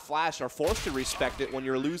lot. Flash are forced to respect it when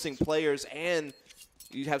you're losing players and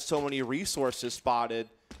you have so many resources spotted.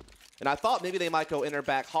 And I thought maybe they might go inner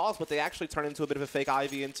back halls, but they actually turn into a bit of a fake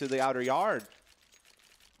Ivy into the outer yard.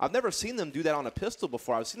 I've never seen them do that on a pistol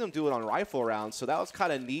before. I've seen them do it on rifle rounds, so that was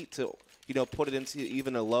kind of neat to, you know, put it into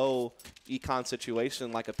even a low econ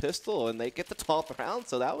situation like a pistol, and they get the 12th round,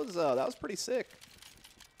 so that was pretty sick.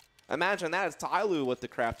 Imagine that as TyLoo with the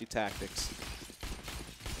crafty tactics.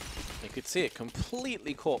 You could see it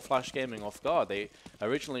completely caught Flash Gaming off guard. They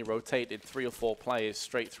originally rotated 3 or 4 players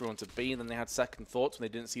straight through onto B, and then they had second thoughts when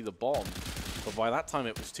they didn't see the bomb. But by that time,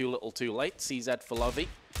 it was too little too late. CZ for Lovey.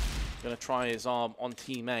 Going to try his arm on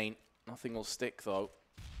T-Main. Nothing will stick, though.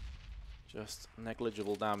 Just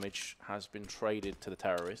negligible damage has been traded to the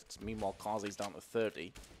terrorists. Meanwhile, Kaze's down to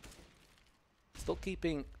 30. Still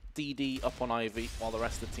keeping DD up on Ivy while the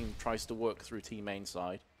rest of the team tries to work through T-Main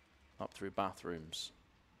side. Up through bathrooms.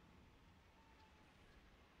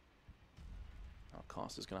 Now,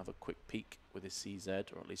 Caster's going to have a quick peek with his CZ,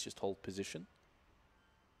 or at least just hold position.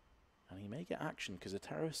 And he may get action because the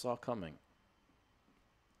terrorists are coming.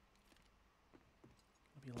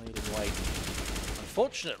 Be laid in wait.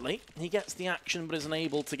 Unfortunately, he gets the action but isn't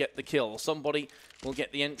able to get the kill. Somebody will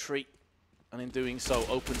get the entry, and in doing so,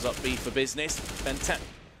 opens up B for business. Bentep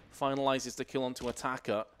finalizes the kill onto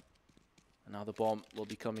Attacker. And now the bomb will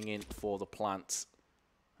be coming in for the plants.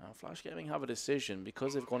 Now, Flash Gaming have a decision.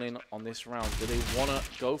 Because they've gone in on this round, do they want to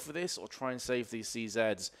go for this or try and save these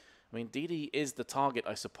CZs? I mean, DD is the target,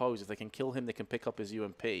 I suppose. If they can kill him, they can pick up his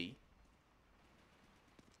UMP.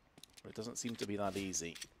 But it doesn't seem to be that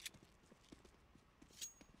easy.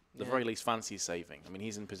 At the very least, Fancy's saving. I mean,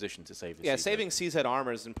 he's in position to save his CZ. Saving CZ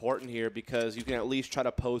armor is important here because you can at least try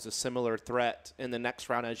to pose a similar threat in the next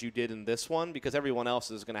round as you did in this one, because everyone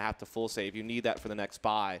else is going to have to full save. You need that for the next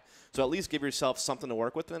buy. So at least give yourself something to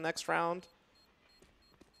work with in the next round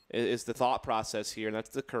is the thought process here, and that's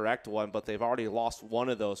the correct one, but they've already lost one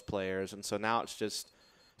of those players, and so now it's just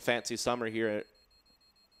Fancy Summer here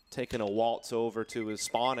taking a waltz over to his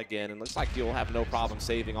spawn again, and looks like he'll have no problem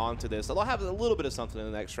saving onto this. They'll have a little bit of something in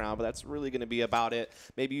the next round, but that's really going to be about it.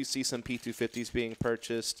 Maybe you see some P250s being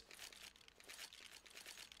purchased.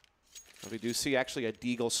 We do see actually a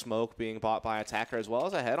Deagle smoke being bought by Attacker as well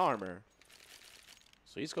as a head armor.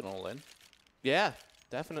 So he's gone all in. Yeah,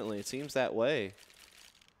 definitely. It seems that way.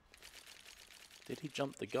 Did he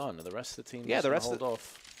jump the gun? Are the rest of the team the rest hold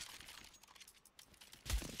off?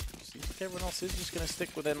 Seems like everyone else is just going to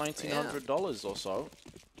stick with their $1,900 or so.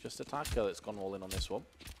 Just Attacker that's gone all in on this one.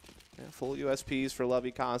 Yeah, full USPs for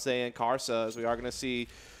Lovey, Kaze, and Karsa, as we are going to see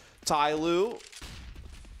TyLoo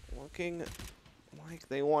looking like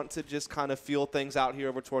they want to just kind of feel things out here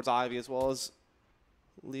over towards Ivy, as well as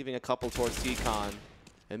leaving a couple towards T-Con.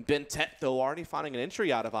 And Bentep, though, already finding an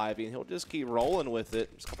entry out of Ivy, and he'll just keep rolling with it.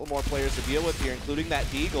 There's a couple more players to deal with here, including that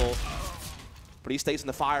Deagle. But he stays in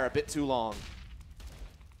the fire a bit too long.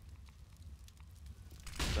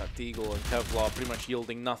 That Deagle and Kevlar pretty much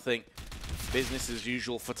yielding nothing. Business as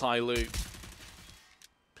usual for TyLoo.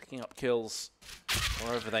 Picking up kills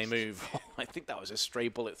wherever they move. I think that was a stray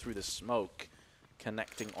bullet through the smoke,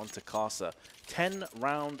 connecting onto Karsa.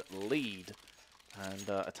 10-round lead. And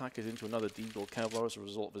Attacker's into another Deagle Kevlar as a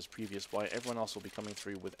result of his previous buy. Everyone else will be coming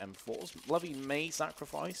through with M4s. Lovey may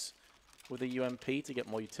sacrifice with a UMP to get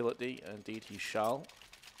more utility, and indeed he shall.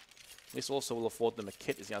 This also will afford them a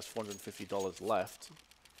kit as he has $450 left.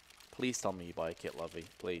 Please tell me you buy a kit, Lovey,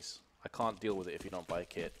 please. I can't deal with it if you don't buy a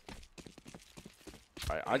kit.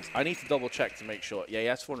 Right, I need to double check to make sure. Yeah, he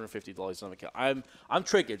has $450 on the kit. I'm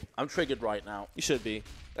triggered. I'm triggered right now. You should be.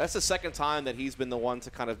 That's the second time that he's been the one to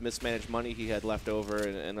kind of mismanage money he had left over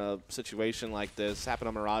in a situation like this. Happened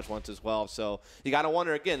on Mirage once as well. So you got to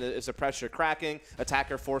wonder, again, is the pressure cracking?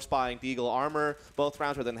 Attacker force buying Deagle armor both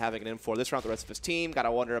rounds rather than having an M4 this round, the rest of his team. Got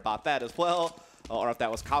to wonder about that as well. Or if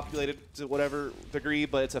that was calculated to whatever degree,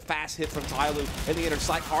 but it's a fast hit from TyLoo in the inner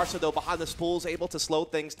sight. Karsa, though, behind the spools, able to slow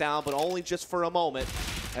things down, but only just for a moment,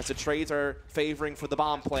 as the trades are favoring for the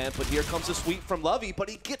bomb plant. But here comes a sweep from Lovey, but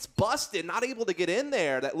he gets busted, not able to get in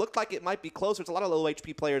there. That looked like it might be close. There's a lot of low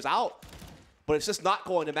HP players out, but it's just not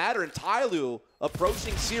going to matter. And TyLoo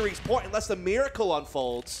approaching series point unless the miracle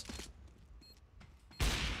unfolds.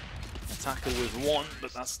 Attacker with one,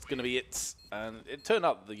 but that's going to be it. And it turned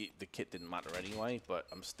out the kit didn't matter anyway, but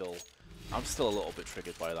I'm still a little bit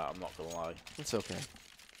triggered by that, I'm not going to lie. It's okay.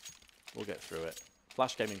 We'll get through it.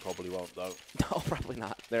 Flash Gaming probably won't, though. No, probably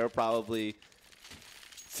not. They're probably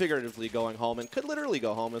figuratively going home and could literally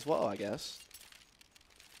go home as well, I guess.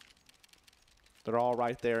 They're all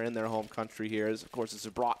right there in their home country here. As, of course, this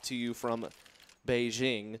is brought to you from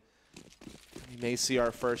Beijing. We may see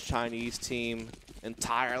our first Chinese team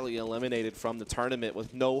entirely eliminated from the tournament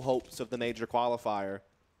with no hopes of the major qualifier,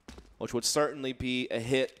 which would certainly be a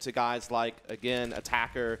hit to guys like, again,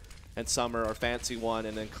 Attacker and Summer or Fancy One,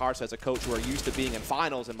 and then Karsa as a coach who are used to being in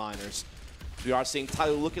finals and minors. We are seeing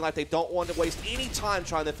TyLoo looking like they don't want to waste any time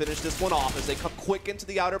trying to finish this one off as they come quick into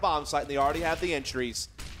the outer bomb site, and they already have the entries.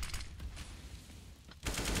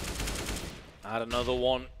 Add another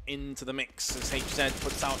one into the mix as HZ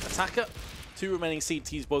puts out Attacker. Two remaining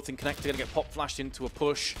CTs both in connect. They're going to get pop flashed into a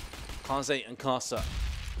push. Kaze and Karsa.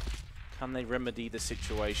 Can they remedy the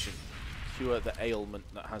situation? Cure the ailment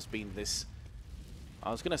that has been this,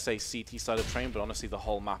 I was going to say CT side of train, but honestly the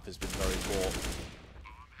whole map has been very poor.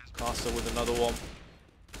 Karsa with another one.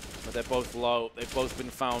 But they're both low. They've both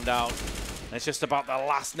been found out. And it's just about the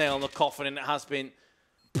last nail in the coffin, and it has been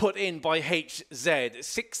put in by HZ.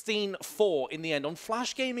 16-4 in the end on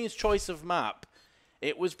Flash Gaming's choice of map.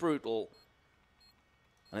 It was brutal.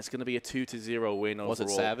 And it's going to be a 2-0 win overall. Was it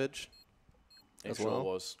Savage? It sure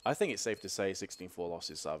was. I think it's safe to say 16-4 loss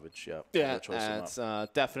is savage. Yeah. Yeah, it's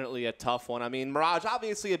definitely a tough one. I mean, Mirage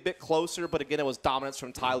obviously a bit closer, but again, it was dominance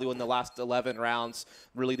from TyLoo in the last 11 rounds.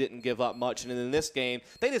 Really didn't give up much. And in this game,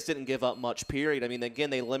 they just didn't give up much, period. I mean, again,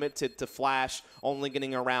 they limited to Flash, only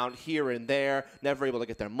getting around here and there, never able to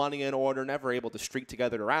get their money in order, never able to streak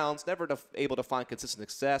together the rounds, never able to find consistent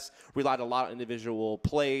success, relied a lot on individual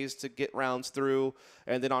plays to get rounds through.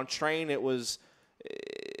 And then on Train, it was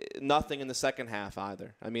nothing in the second half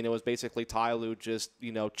either. I mean, it was basically TyLoo just,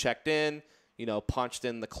 checked in, punched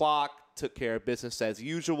in the clock, took care of business as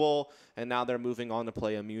usual, and now they're moving on to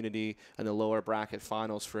play Immunity in the lower bracket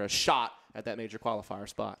finals for a shot at that major qualifier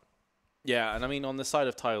spot. Yeah, and I mean, on the side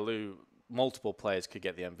of TyLoo, multiple players could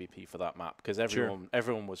get the MVP for that map because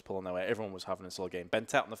everyone was pulling their weight. Everyone was having a solid game.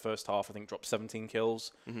 Bentet in the first half, I think, dropped 17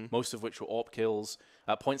 kills, most of which were AWP kills.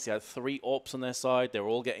 At points, they had 3 AWPs on their side. They were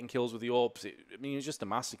all getting kills with the AWPs. It was just a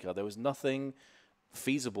massacre. There was nothing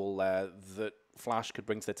feasible there that Flash could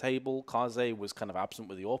bring to the table. Kaze was kind of absent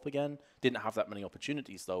with the AWP again. Didn't have that many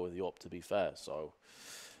opportunities, though, with the AWP, to be fair. So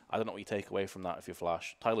I don't know what you take away from that if you're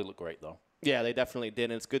Flash. TyLoo looked great, though. Yeah, they definitely did,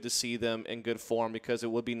 and it's good to see them in good form because it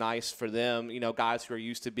would be nice for them, guys who are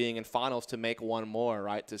used to being in finals to make one more,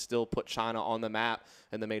 right, to still put China on the map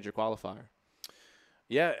in the major qualifier.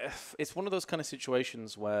 Yeah, it's one of those kind of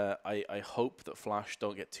situations where I hope that Flash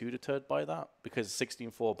don't get too deterred by that because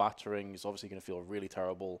 16-4 battering is obviously going to feel really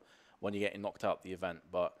terrible when you're getting knocked out of the event,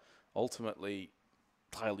 but ultimately,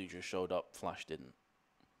 TyLoo just showed up, Flash didn't.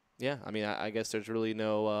 Yeah, I mean, I guess there's really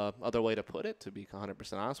no other way to put it, to be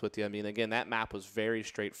 100% honest with you. I mean, again, that map was very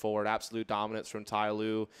straightforward, absolute dominance from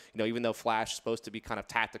TyLoo. Even though Flash is supposed to be kind of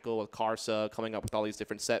tactical with Karsa coming up with all these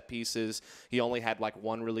different set pieces, he only had like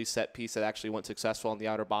one really set piece that actually went successful on the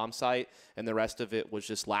outer bomb site, and the rest of it was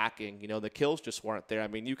just lacking. The kills just weren't there. I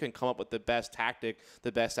mean, you can come up with the best tactic,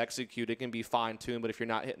 the best execute. It can be fine-tuned, but if you're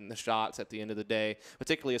not hitting the shots at the end of the day,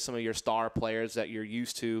 particularly as some of your star players that you're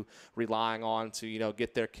used to relying on to,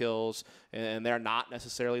 get their kills, and they're not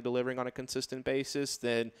necessarily delivering on a consistent basis,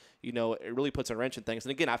 then, it really puts a wrench in things.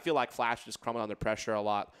 And again, I feel like Flash is crumbling under pressure a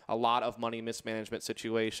lot of money mismanagement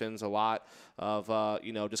situations, a lot of,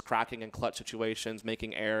 just cracking in clutch situations,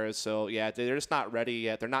 making errors. So, yeah, they're just not ready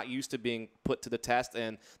yet. They're not used to being put to the test,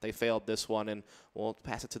 and they failed this one. And we'll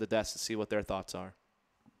pass it to the desk to see what their thoughts are.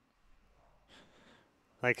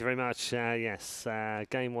 Thank you very much. Yes,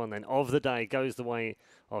 game one then of the day goes the way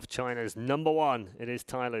of China's number one. It is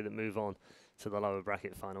TyLoo that move on to the lower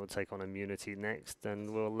bracket final. We'll take on Immunity next,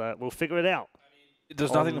 and we'll figure it out.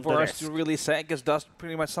 There's nothing for us to really say because Dust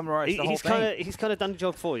pretty much summarized the whole thing. He's kind of done the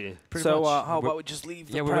job for you. So how about we just leave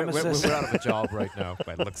the premises? We're out of a job right now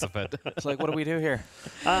by the looks of it. It's like, what do we do here?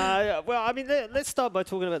 Well, I mean, let's start by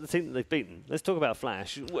talking about the team that they've beaten. Let's talk about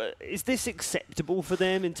Flash. Is this acceptable for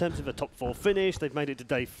them in terms of a top 4 finish? They've made it to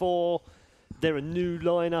day 4. They're a new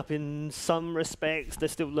lineup in some respects. They're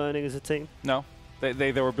still learning as a team. No,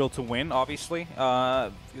 they were built to win, obviously.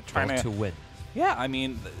 Trying to win. Yeah, I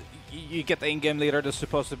mean, you get the in-game leader that's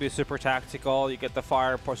supposed to be super tactical. You get the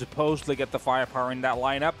supposedly get the firepower in that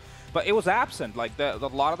lineup, but it was absent. Like a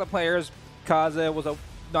lot of the players, Kaze was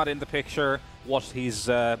not in the picture. Was his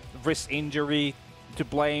wrist injury to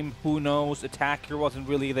blame? Who knows? Attacker wasn't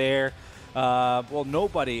really there. Well,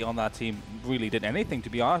 nobody on that team really did anything, to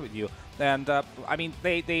be honest with you. And I mean,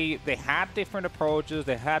 they had different approaches.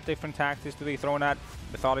 They had different tactics to be thrown at.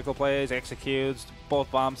 Methodical plays, executes, both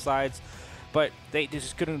bomb sides. But they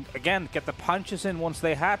just couldn't, again, get the punches in once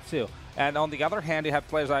they had to. And on the other hand, you have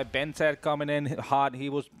players like Bentet coming in hot. He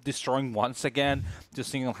was destroying once again,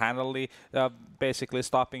 just single-handedly, basically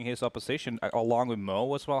stopping his opposition, along with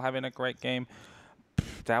Mo as well, having a great game.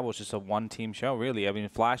 That was just a one-team show, really. I mean,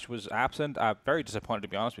 Flash was absent. Very disappointed, to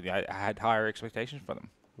be honest with you. I had higher expectations for them.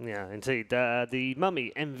 Yeah, indeed. The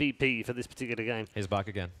Mummy MVP for this particular game. He's back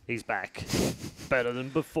again. He's back. Better than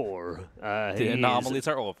before. The anomalies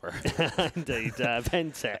are over. Indeed.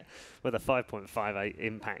 Bentet with a 5.58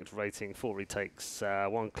 impact rating, 4 retakes,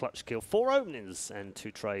 1 clutch kill, 4 openings, and 2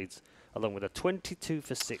 trades, along with a 22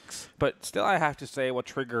 for 6. But still, I have to say what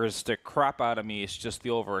triggers the crap out of me is just the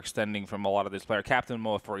overextending from a lot of this player. Captain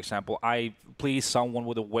Mo, for example, please someone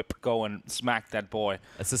with a whip go and smack that boy.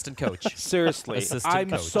 Assistant coach. Seriously.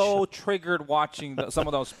 I'm so triggered watching some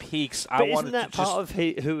of those peaks. But isn't that part of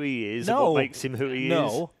who he is and what makes him who he is?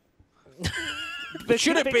 No. But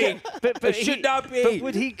should it be? But it should not be. But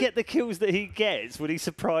would he get the kills that he gets? Would he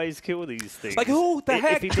surprise kill these things? Like, who the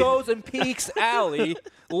heck goes and peeks alley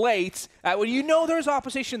late when you know there's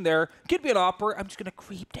opposition there? Could be an opera. I'm just going to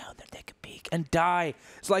creep down there, take a peek. and die.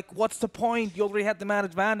 It's like, what's the point? You already had the man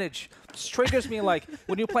advantage. This triggers me like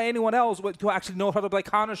when you play anyone else who actually knows how to play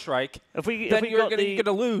Counter-Strike, then you're going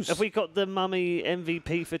to lose. Have we got the mummy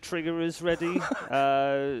MVP for triggerers ready?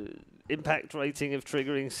 Impact rating of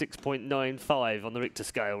triggering 6.95 on the Richter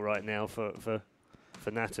scale right now for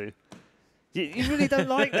Natu. You really don't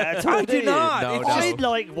like that at all, I do not. No, I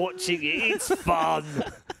like watching it. It's fun.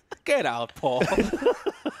 Get out, Paul.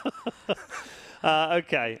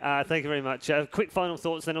 Okay, thank you very much. Quick final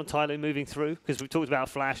thoughts then on TyLoo moving through, because we've talked about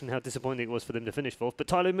Flash and how disappointing it was for them to finish fourth, but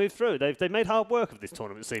TyLoo moved through. They've made hard work of this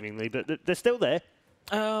tournament, seemingly, but they're still there.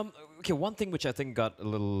 Okay, one thing which I think got a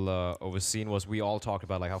little overseen was we all talked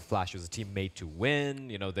about like how Flash was a team made to win.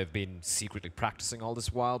 You know, they've been secretly practicing all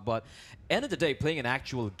this while, but end of the day, playing an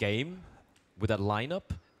actual game with that lineup,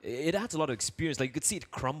 it adds a lot of experience. Like, you could see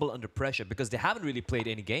it crumble under pressure because they haven't really played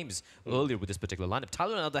any games earlier with this particular lineup.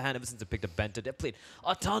 TyLoo, on the other hand, ever since they picked up Benta, they played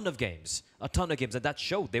a ton of games, and that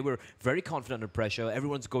showed. They were very confident under pressure.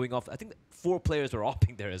 Everyone's going off. I think 4 players were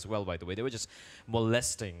opping there as well, by the way. They were just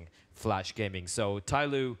molesting Flash Gaming. So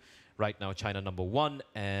TyLoo, right now, China #1,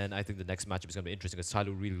 and I think the next matchup is going to be interesting because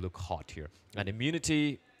TyLoo really look hot here. And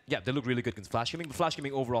Immunity, yeah, they look really good against Flash Gaming, but Flash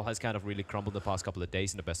Gaming overall has kind of really crumbled the past couple of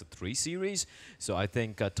days in the best-of-3 series. So I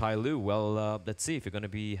think TyLoo, well, let's see if you're going to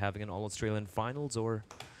be having an all-Australian finals, or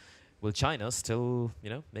will China still, you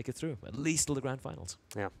know, make it through, at least till the grand finals?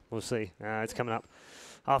 Yeah, we'll see. It's coming up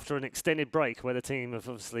after an extended break where the team of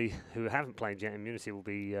obviously who haven't played yet, Immunity, will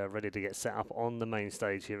be ready to get set up on the main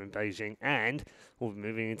stage here in Beijing, and we'll be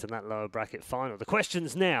moving into that lower bracket final. The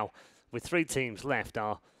questions now, with 3 teams left,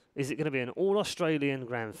 are: is it going to be an all-Australian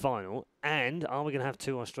grand final, and are we going to have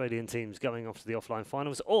 2 Australian teams going off to the offline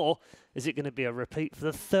finals, or is it going to be a repeat for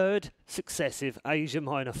the 3rd successive Asia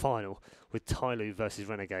Minor final with TyLoo versus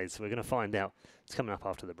Renegades? So we're going to find out. It's coming up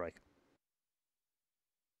after the break.